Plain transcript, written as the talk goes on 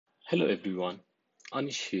Hello everyone,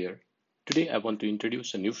 Anish here. Today I want to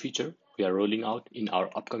introduce a new feature we are rolling out in our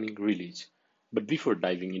upcoming release. But before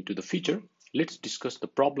diving into the feature, let's discuss the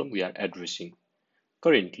problem we are addressing.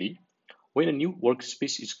 Currently, when a new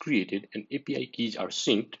workspace is created and API keys are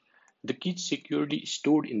synced, the keys securely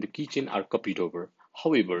stored in the keychain are copied over.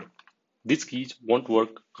 However, these keys won't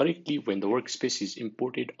work correctly when the workspace is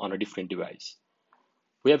imported on a different device.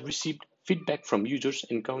 We have received feedback from users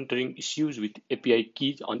encountering issues with API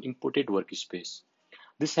keys on imported workspace.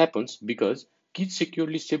 This happens because keys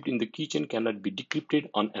securely saved in the keychain cannot be decrypted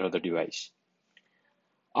on another device.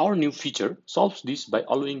 Our new feature solves this by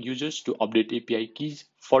allowing users to update API keys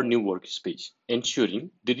for new workspace,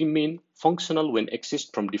 ensuring they remain functional when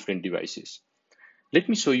accessed from different devices. Let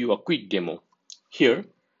me show you a quick demo. Here,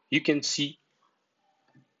 you can see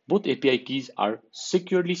both API keys are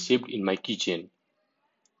securely saved in my keychain.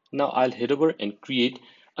 Now I'll head over and create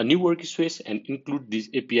a new workspace and include these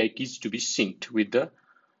API keys to be synced with the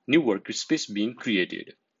new workspace being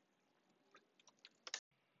created.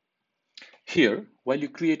 Here, while you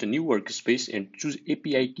create a new workspace and choose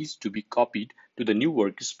API keys to be copied to the new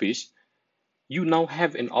workspace, you now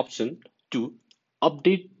have an option to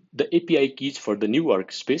update the API keys for the new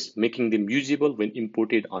workspace, making them usable when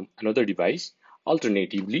imported on another device.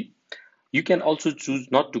 Alternatively, you can also choose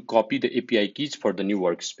not to copy the API keys for the new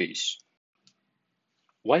workspace.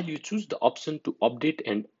 While you choose the option to update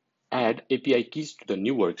and add API keys to the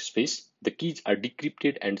new workspace, the keys are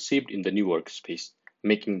decrypted and saved in the new workspace,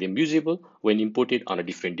 making them usable when imported on a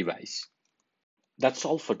different device. That's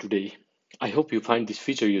all for today. I hope you find this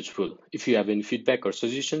feature useful. If you have any feedback or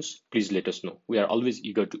suggestions, please let us know. We are always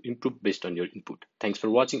eager to improve based on your input. Thanks for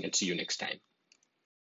watching and see you next time.